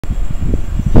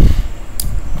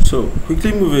So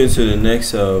quickly moving to the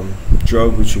next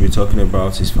drug which we'll be talking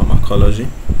about is pharmacology.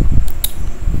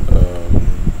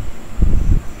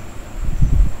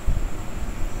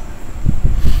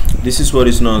 This is what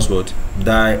is known as what?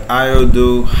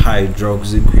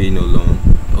 Diiodohydroxyquinoline.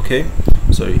 Okay,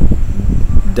 sorry,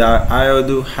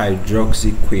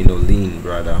 diiodohydroxyquinoline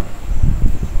rather.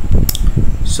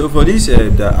 So for this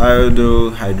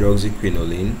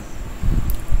diiodohydroxyquinoline,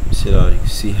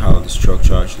 see how the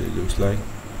structure actually looks like.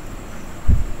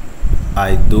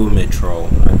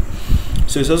 Iodometrol, right?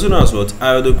 So it's also known as what?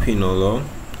 Iodoquinol,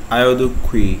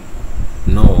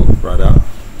 iodoquinol rather.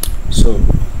 So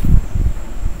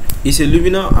it's a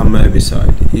luminal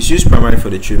amoebicide. It's used primarily for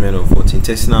the treatment of what?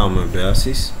 Intestinal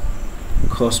amoebiasis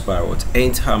caused by what?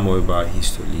 Entamoeba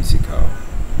histolytica.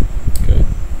 Okay.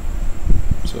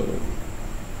 So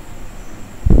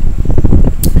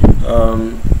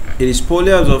it is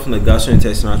poorly absorbed from the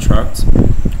gastrointestinal tract.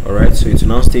 Alright, so it will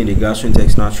now stay in the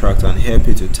gastrointestinal tract and help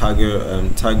you to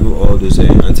tackle all those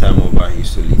Entamoeba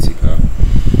histolytica.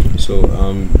 So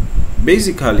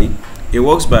basically it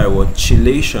works by what?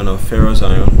 Chelation of ferrous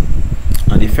ion,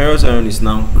 and the ferrous ion is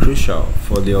now crucial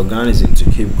for the organism to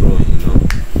keep growing, you know.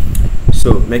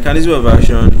 So mechanism of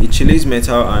action: it chelates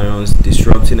metal ions,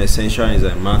 disrupting essential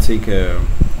enzymatic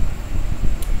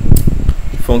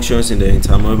functions in the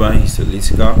Entamoeba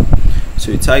histolytica.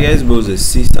 So it targets both the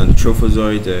cyst and the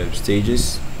trophozoite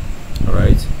stages.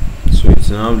 Alright, so it's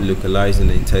now localized in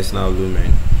the intestinal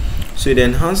lumen. So it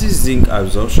enhances zinc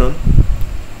absorption.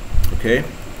 Okay,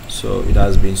 so it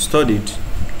has been studied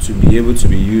to be able to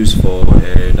be used for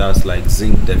that's like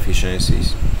zinc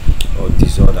deficiencies or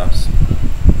disorders.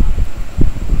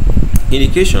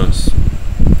 Indications: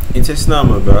 intestinal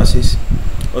amoebiasis,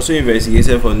 also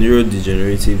investigated for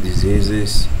neurodegenerative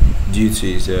diseases due to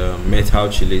its metal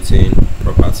chelating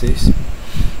properties.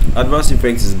 Adverse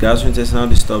effects is gastrointestinal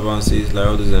disturbances like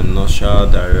all those nausea,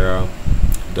 diarrhea,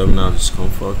 abdominal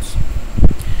discomfort.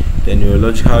 The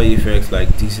neurological effects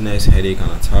like dizziness, headache,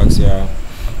 and ataxia.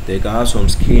 They can have some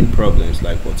skin problems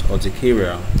like what?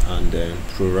 Urticaria and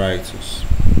pruritus.